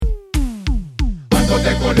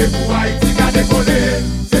décoller pour Haïti qu'a décollé.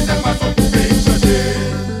 C'est cette façon pour pays changer.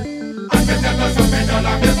 Avec l'intention fait dans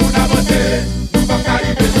la vie pour avancer. Nous pas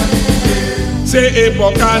arriver sans l'unité. C'est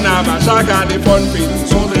époque carnaval, chaque année bonne fête,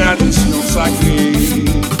 son tradition sacrée.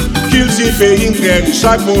 Qu'il s'y fait une très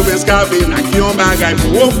chaque mauvaise cabine qui ont bagaille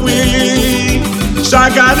pour offrir.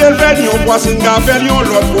 Chaque année le fait yon poisson café yon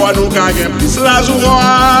l'autre fois nous gagnons plus la joie.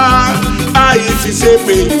 Haïti c'est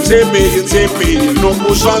pays, nous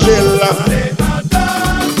pour changer là.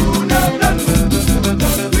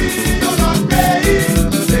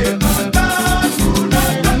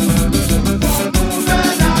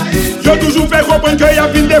 J'ai toujours fait comprendre qu'il y a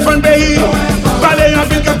une défense du pays. Parler en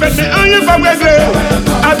ville qui fait mais rien va régler.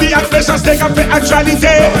 Habit avec les chances de fait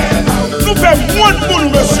actualité. Nous faisons moins de monde,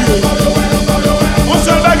 monsieur. On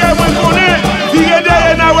se bagarre moins de monde. Il est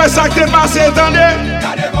derrière nous, ça qui est passé, attendez.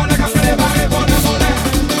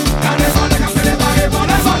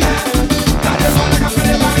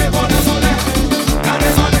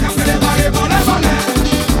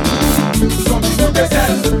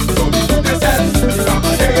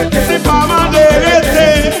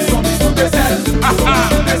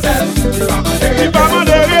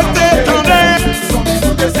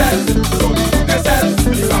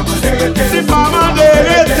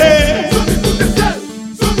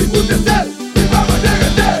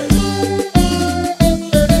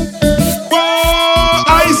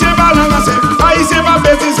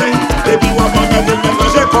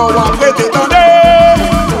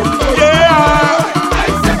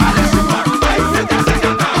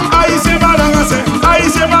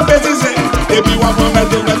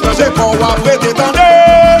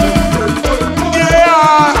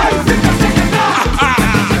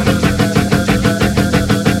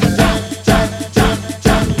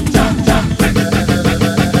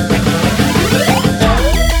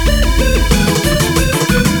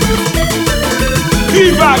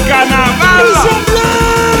 Viva Carnaval!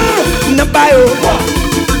 Nabayo,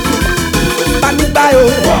 Panibayo,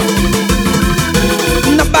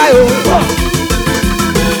 Nabayo.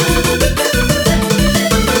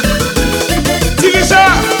 Tirisa,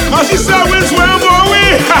 magistrat Wilson, oui!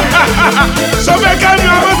 Ça fait calme,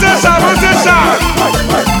 avancez ça!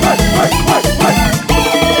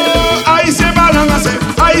 Haïtien va lancer,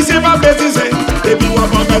 Haïtien va bêtiser. Et puis on va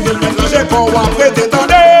mettre le mélange qu'on va prêter,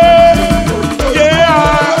 attendez!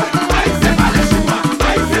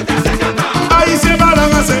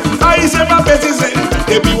 Haïtien va bêtiser.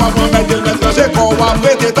 Et puis on va mettre le mélange qu'on va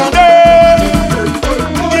prêter, attendez!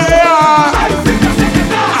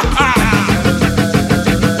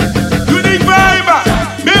 Unique vibe,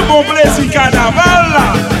 mais bon plaisir carnaval.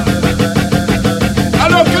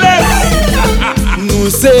 Alors classe. Nous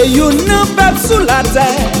c'est une peuple sous la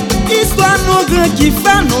terre. Histoire nos grands qui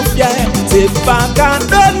fait nous fiers. C'est pas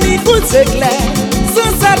cadeau ni coup c'est clair.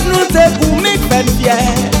 Sans ça nous c'est pour me faire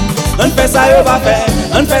fiers. On fait ça yo pas faire,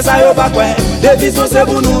 on fait ça yo pas quoi. Division c'est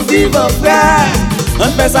pour nous vivre frère.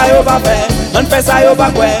 On fait ça yo pas faire, on fait ça yo pas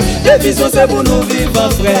quoi. Division c'est pour nous vivre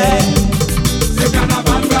frère. C'est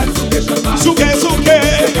carnaval, souké, chemin. Souké.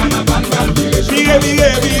 C'est carnaval,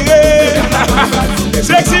 Viré.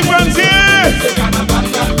 Sexy Francie. C'est carnaval,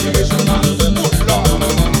 chemin.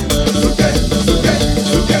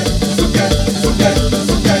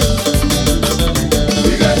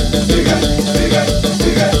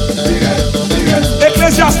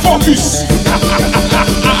 Ecclesias Focus.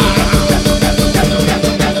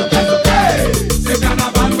 C'est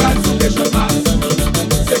carnaval, souké, chemin.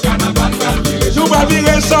 C'est carnaval, Nous va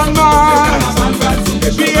virer son nom.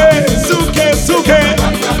 Viré, souké.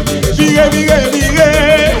 Viré.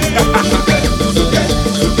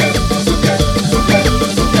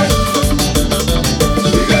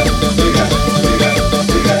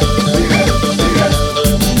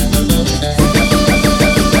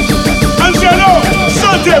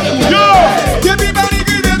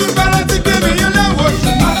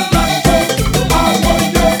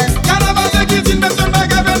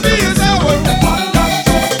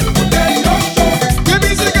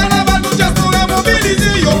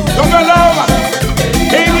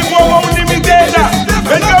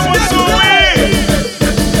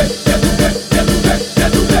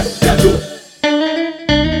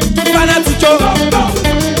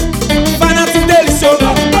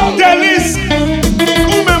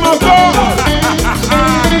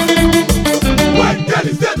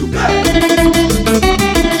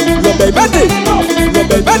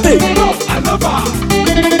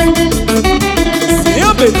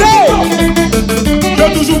 J'ai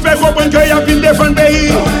toujours fait comprendre qu'il y a une défense du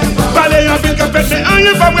pays. Parler en ville qui fait mais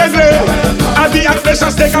rien va régler. Habit avec les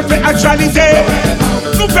chances de fait actualité.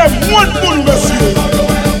 Nous faisons moins de monde, monsieur.